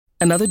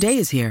Another day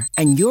is here,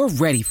 and you're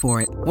ready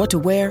for it. What to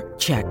wear?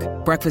 Check.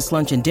 Breakfast,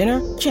 lunch, and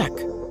dinner? Check.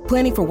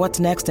 Planning for what's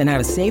next and how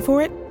to save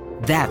for it?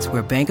 That's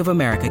where Bank of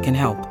America can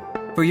help.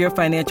 For your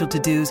financial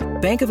to-dos,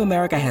 Bank of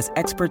America has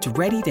experts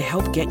ready to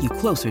help get you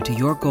closer to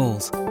your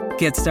goals.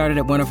 Get started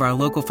at one of our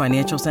local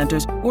financial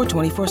centers or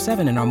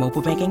 24/7 in our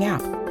mobile banking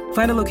app.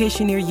 Find a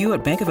location near you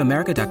at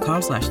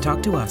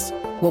bankofamerica.com/talktous.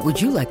 What would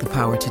you like the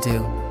power to do?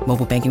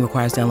 Mobile banking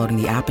requires downloading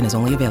the app and is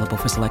only available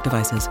for select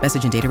devices.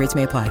 Message and data rates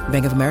may apply.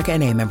 Bank of America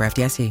N.A., member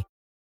FDIC.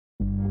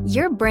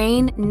 Your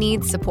brain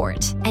needs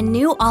support, and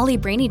new Ollie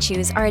Brainy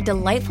Chews are a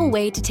delightful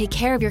way to take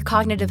care of your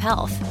cognitive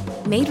health.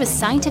 Made with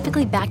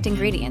scientifically backed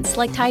ingredients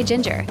like Thai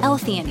ginger,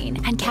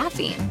 L-theanine, and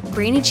caffeine,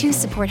 Brainy Chews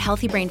support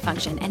healthy brain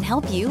function and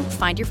help you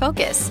find your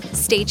focus,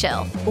 stay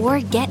chill, or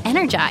get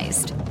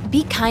energized.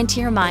 Be kind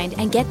to your mind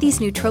and get these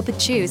nootropic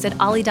chews at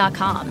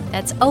ollie.com.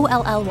 That's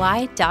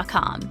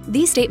OLLY.com.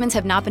 These statements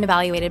have not been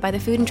evaluated by the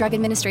Food and Drug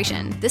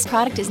Administration. This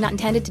product is not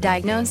intended to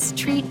diagnose,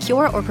 treat,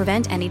 cure, or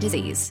prevent any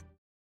disease.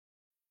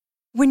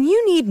 When you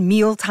need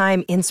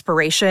mealtime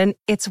inspiration,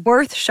 it's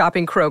worth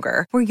shopping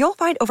Kroger, where you'll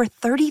find over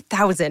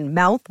 30,000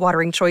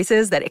 mouth-watering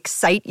choices that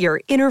excite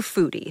your inner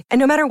foodie. And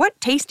no matter what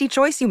tasty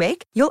choice you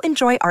make, you'll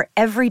enjoy our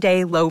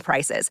everyday low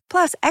prices,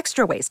 plus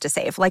extra ways to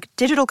save, like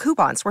digital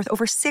coupons worth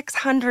over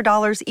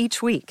 $600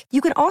 each week. You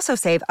can also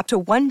save up to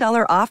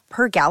 $1 off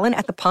per gallon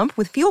at the pump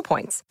with fuel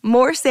points.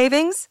 More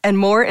savings and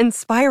more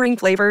inspiring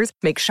flavors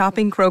make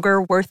shopping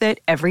Kroger worth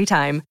it every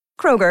time.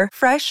 Kroger,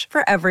 fresh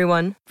for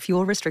everyone.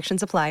 Fuel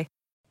restrictions apply.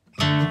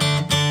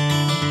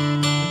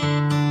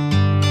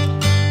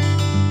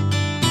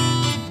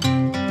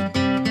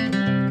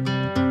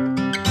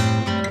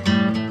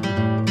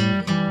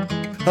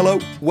 Hello,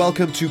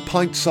 welcome to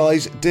Pint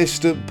Size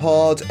Distant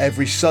Pod.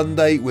 Every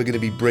Sunday we're going to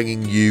be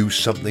bringing you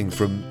something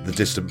from the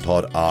Distant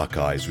Pod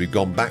archives. We've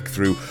gone back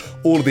through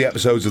all of the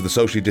episodes of the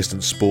Socially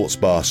Distant Sports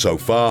Bar so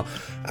far,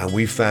 and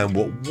we found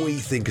what we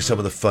think are some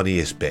of the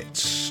funniest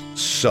bits.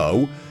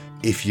 So,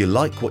 if you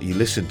like what you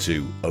listen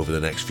to over the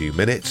next few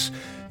minutes,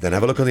 then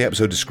have a look on the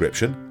episode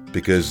description,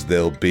 because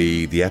there'll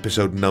be the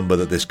episode number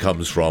that this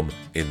comes from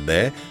in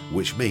there,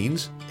 which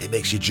means it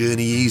makes your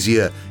journey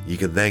easier. You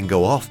can then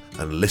go off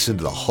and listen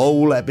to the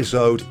whole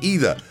episode,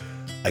 either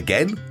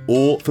again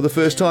or for the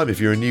first time. If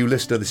you're a new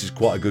listener, this is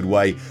quite a good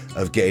way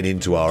of getting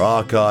into our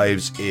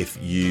archives.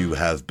 If you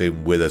have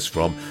been with us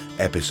from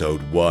episode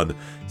 1,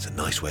 it's a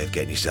nice way of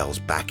getting yourselves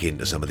back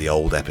into some of the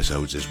old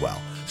episodes as well.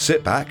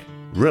 Sit back,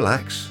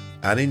 relax,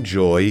 and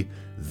enjoy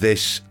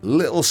this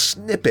little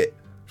snippet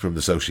from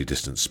the Socially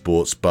Distant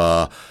Sports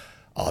Bar,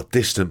 our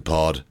Distant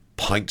Pod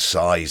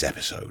pint-size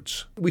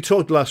episodes. We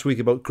talked last week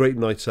about great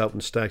nights out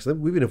and stags.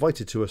 We've been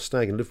invited to a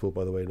stag in Liverpool,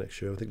 by the way,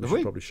 next year. I think we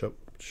should probably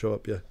show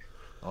up, yeah.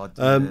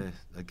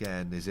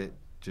 Again, is it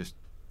just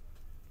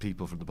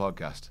people from the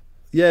podcast?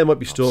 Yeah, it might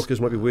be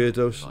stalkers, might be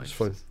weirdos. Nice. It's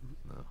fine.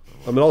 No.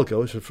 I mean, I'll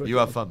go. You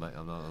have fun, mate.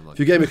 I'm not if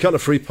you gave me a couple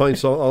of free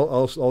pints,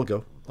 I'll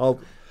go. Do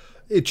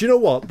you know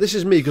what? This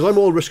is me, because I'm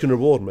all risk and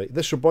reward, mate.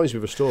 This reminds me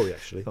of a story,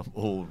 actually. I'm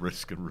all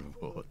risk and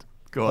reward.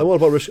 Go on. I'm all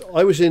about risk.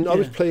 I was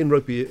playing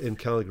rugby in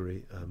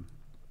Calgary,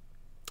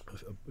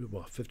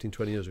 15,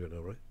 20 years ago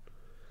now, right?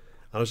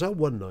 And I was out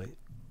one night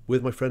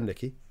with my friend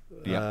Nikki,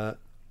 and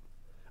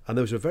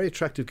there was a very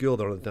attractive girl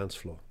there on the dance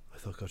floor. I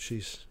thought, God,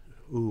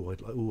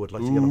 I'd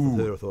like to get off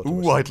with her. I thought,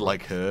 I'd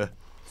like her.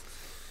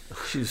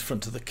 She was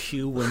front of the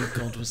queue when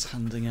God was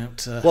handing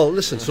out. Well,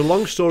 listen. So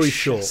long story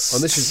short,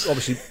 and this is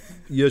obviously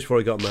years before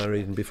I got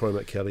married and before I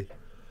met Kelly,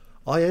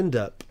 I end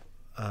up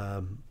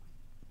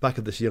back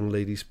at this young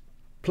lady's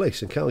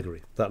place in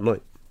Calgary that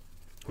night.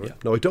 Right? Yeah.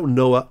 Now, I don't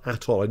know her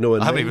at all. I know her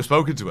name. I haven't even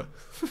spoken to her.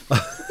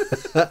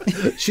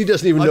 She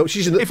doesn't even know.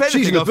 She's in the, if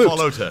anything, she's in the I've boot.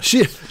 Followed her.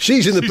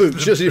 She's in the boot.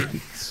 She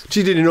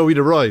didn't even know we'd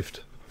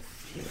arrived.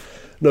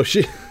 No.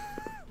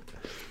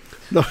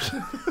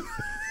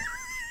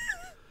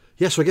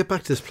 Yeah, so I get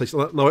back to this place.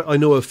 Now, I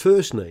know her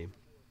first name,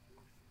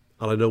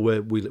 and I know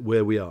where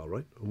we are,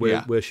 right?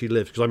 Where she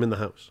lives, because I'm in the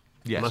house.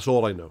 Yes. And that's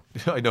all I know.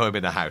 I know I'm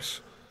in the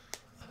house.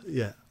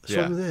 Yeah. So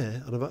I'm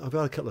there, and I've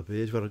had a couple of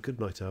beers, we've had a good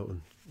night out,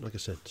 and like I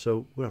said,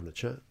 so we're having a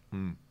chat.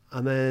 And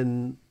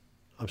then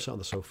I'm sat on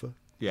the sofa.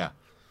 Yeah.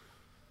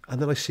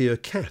 And then I see her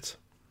cat.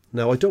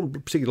 Now, I don't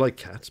particularly like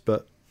cats,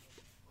 but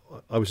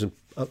I was at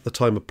the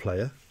time a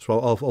player, so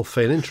I'll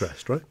feign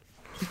interest, right?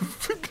 I'm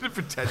going to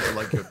pretend to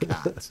like your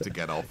cat to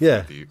get off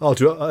with you. I'll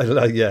do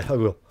it. Yeah, I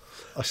will.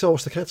 I said,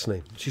 what's the cat's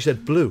name? She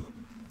said, Blue.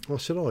 I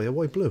said, oh, yeah,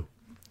 why Blue?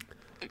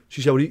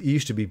 She said, well, it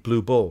used to be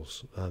blue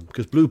balls,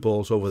 because blue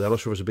balls over there, I'm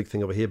not sure if it's a big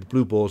thing over here, but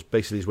blue balls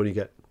basically is when you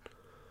get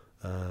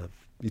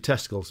your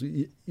testicles.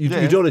 You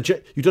don't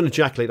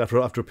ejaculate after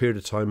a period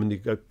of time, and you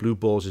get blue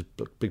balls is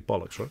big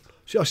bollocks, right?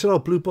 I said, oh,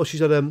 blue balls. She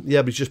said,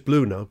 yeah, but he's just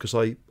blue now because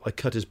I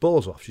cut his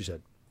balls off, she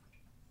said.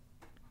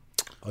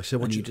 I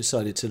said, "What you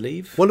decided to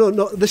leave?" Well,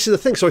 no. This is the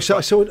thing. So I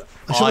said,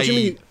 "What do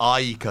you mean?"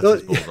 I cut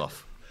his balls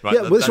off. Right,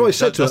 yeah, well, that's what I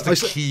said to her.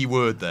 That's the key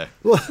word there.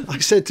 Well, I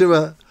said to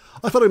her,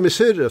 I thought I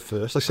misheard her at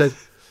first. I said,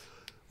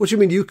 "What do you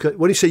mean you cut?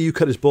 When you say you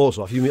cut his balls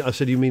off, you mean?" I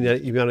said, "You mean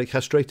I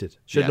castrated?"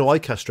 She said, "No, I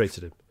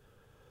castrated him."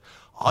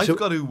 I've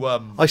got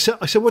to... I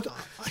said, what?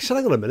 I said,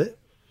 hang on a minute.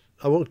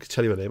 I won't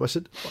tell you her name. I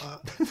said,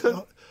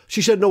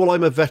 she said, no, well,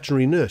 I'm a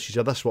veterinary nurse. She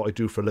said, that's what I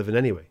do for a living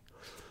anyway.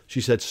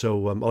 She said,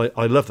 so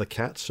I love the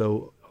cat,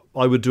 so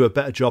I would do a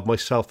better job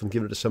myself than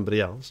giving it to somebody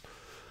else.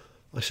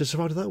 I said, so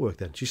how did that work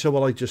then? She said,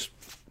 well, I just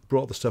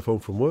brought the stuff home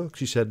from work.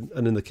 She said,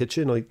 and in the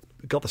kitchen, I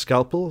got the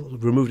scalpel,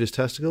 removed his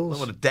testicles.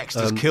 One of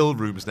Dexter's kill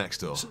rooms next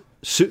door.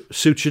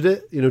 Sutured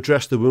it,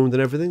 dressed the wound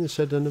and everything, and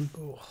said,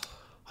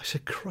 I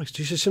said, Christ.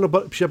 She said,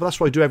 but that's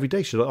what I do every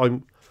day.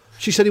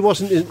 She said he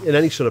wasn't in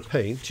any sort of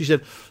pain. She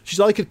said,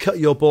 I could cut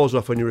your balls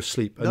off when you were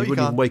asleep and you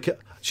wouldn't even wake up.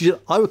 She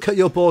said, I would cut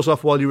your balls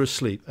off while you were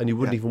asleep and you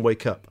wouldn't even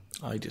wake up.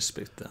 I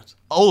dispute that.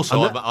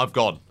 Also, I've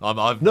gone.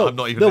 I'm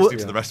not even listening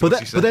to the rest of what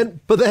she said.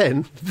 But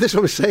then, this is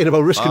what I'm saying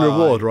about risk and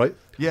reward, right?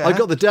 Yeah. I've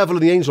got the devil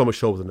and the angel on my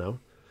shoulder now.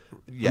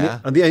 Yeah.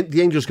 And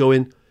the angel's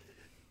going,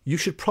 you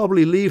should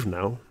probably leave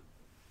now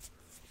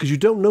because you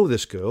don't know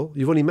this girl.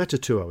 You've only met her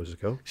 2 hours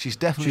ago. She's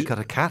definitely cut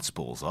a cat's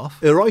balls off.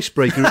 Her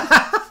icebreaker...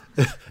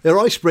 Her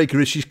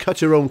icebreaker is she's cut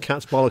her own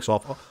cat's bollocks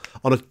off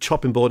on a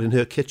chopping board in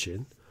her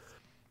kitchen.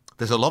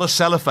 There's a lot of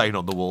cellophane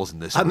on the walls in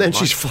this and room, then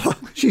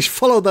she's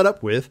followed that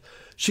up with,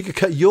 she could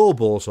cut your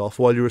balls off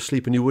while you're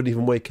asleep and you wouldn't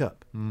even wake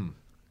up.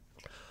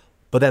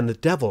 But then the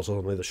devil's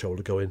on the other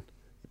shoulder going,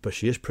 but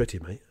she is pretty,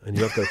 mate, and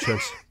you have got a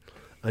chance.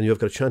 And you've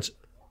got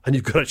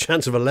a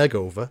chance of a leg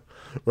over,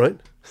 right?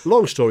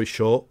 Long story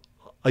short,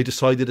 I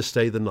decided to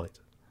stay the night,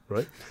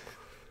 right?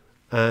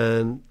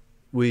 And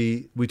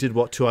we did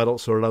what 2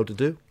 adults are allowed to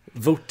do.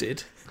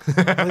 Voted.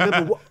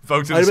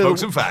 Voted and smoked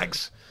some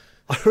fags.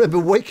 I remember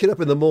waking up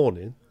in the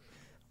morning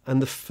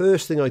and the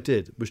first thing I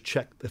did was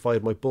check if I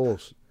had my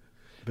balls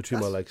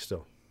between my legs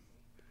still.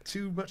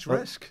 Too much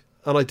risk.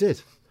 And I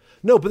did.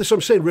 No, but this is what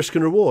I'm saying, risk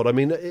and reward. I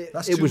mean,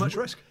 that's too much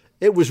risk.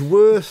 It was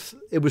worth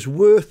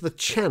the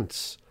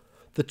chance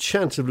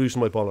of losing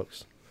my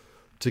bollocks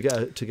to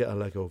get a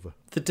leg over.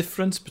 The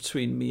difference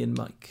between me and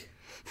Mike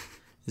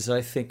is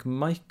I think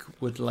Mike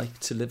would like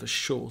to live a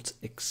short,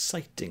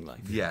 exciting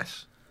life.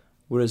 Yes.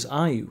 Whereas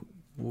I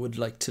would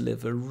like to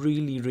live a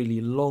really, really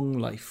long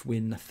life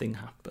where nothing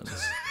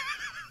happens.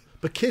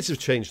 But kids have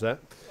changed that.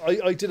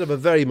 I did have a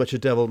very much a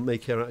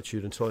devil-may-care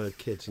attitude until I had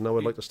kids, and now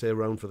I'd like to stay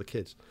around for the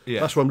kids.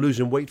 Yeah. That's what I'm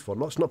losing weight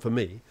for. It's not for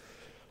me.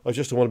 I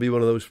just don't want to be one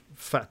of those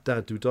fat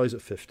dads who dies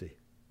at 50.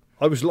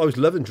 I was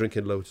loving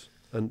drinking loads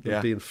and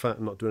being fat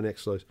and not doing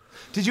exercise.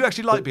 Did you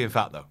actually like being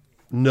fat, though?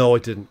 No, I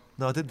didn't.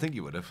 No, I didn't think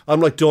you would have. I'm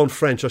like Dawn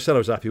French. I said I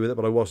was happy with it,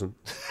 but I wasn't.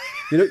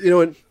 You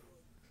know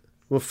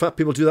when fat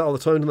people do that all the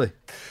time, don't they?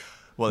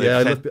 Well, yeah,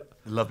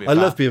 I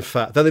love being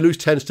fat. Then they lose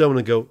 10 stone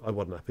and go, I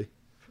wasn't happy.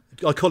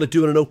 I call it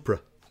doing an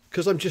Oprah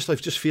because I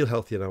just feel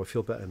healthier now. I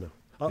feel better now.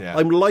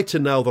 I'm lighter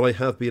now than I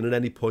have been at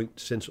any point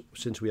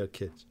since we had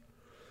kids.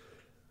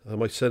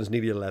 My son's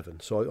nearly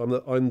 11,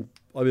 so I'm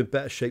in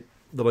better shape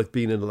than I've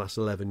been in the last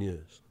 11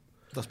 years.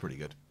 That's pretty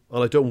good.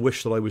 And I don't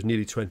wish that I was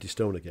nearly 20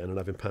 stone again and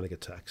having panic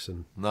attacks.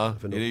 And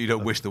you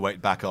don't wish the weight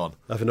back on.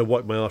 Having to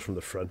wipe my arse from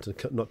the front and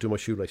not do my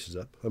shoelaces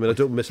up. I mean, I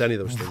don't miss any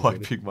of those things.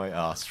 Wiping my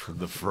arse from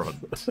the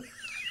front.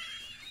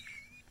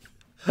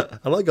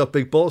 And I got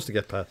big balls to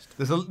get past.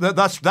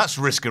 That's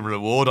risk and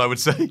reward, I would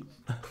say.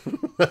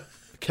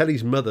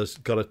 Kelly's mother's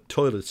got a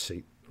toilet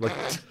seat.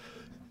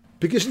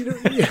 Because she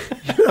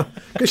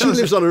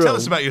lives on her own. Tell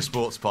us about your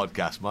sports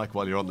podcast, Mike,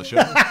 while you're on the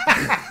show.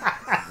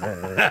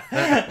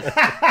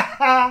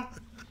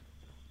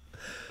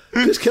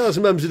 Because Kelly's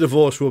mum's a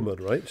divorced woman,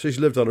 right? So she's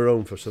lived on her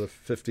own for sort of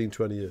 15,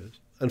 20 years.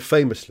 And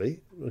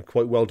famously, and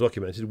quite well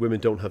documented, women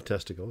don't have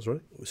testicles,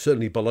 right?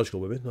 Certainly biological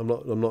women. I'm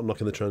not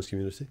knocking the trans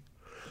community.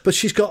 But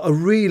she's got a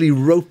really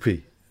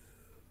ropey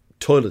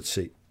toilet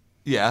seat.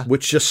 Yeah.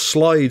 Which just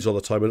slides all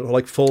the time and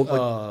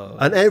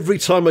and every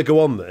time I go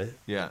on there,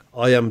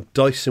 I am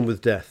dicing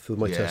with death with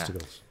my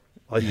testicles.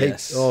 I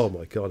hate. Oh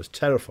my God, it's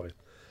terrifying.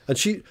 And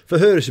for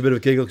her, it's a bit of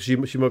a giggle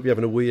because she might be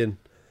having a wee and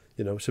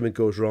something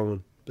goes wrong,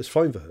 and it's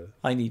fine for her.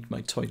 I need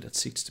my toilet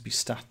seats to be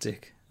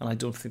static, and I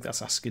don't think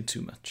that's asking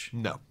too much.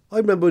 No. I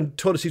remember when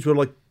toilet seats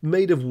were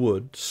made of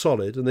wood,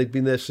 solid, and they'd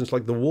been there since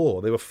the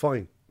war. They were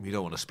fine. You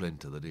don't want to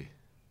splinter, do you?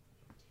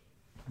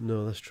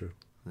 No, that's true.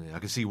 Yeah, I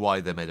can see why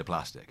they're made of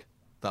plastic.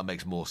 That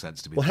makes more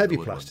sense to me. Well, heavy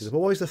plastic. But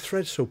why is the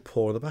thread so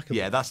poor on the back of it?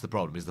 Yeah, that's the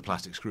problem, is the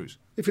plastic screws.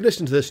 If you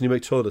listen to this and you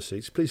make toilet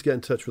seats, please get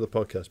in touch with the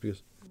podcast,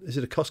 because is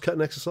it a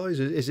cost-cutting exercise?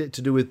 Is it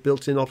to do with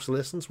built-in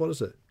obsolescence? What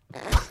is it?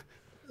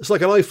 It's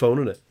like an iPhone,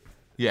 isn't it?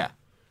 Yeah.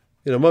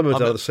 My mum and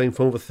dad had the same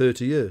phone for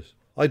 30 years.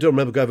 I don't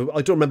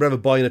remember ever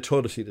buying a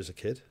toilet seat as a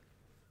kid.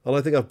 And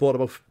I think I've bought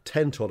about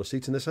 10 toilet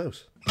seats in this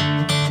house.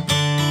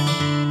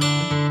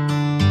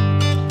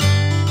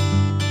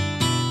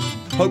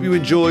 Hope you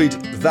enjoyed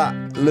that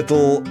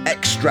little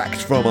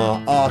extract from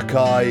our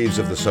archives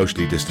of the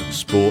Socially Distant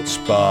Sports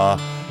Bar.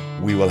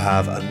 We will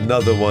have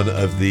another one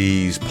of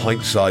these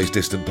pint-sized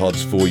distant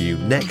pods for you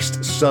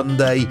next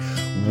Sunday.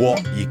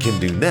 What you can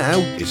do now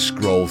is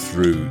scroll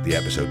through the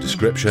episode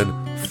description,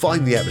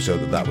 find the episode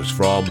that was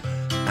from,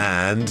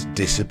 and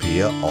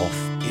disappear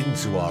off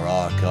into our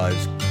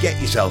archives.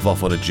 Get yourself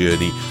off on a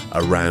journey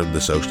around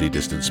the Socially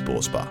Distant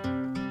Sports Bar.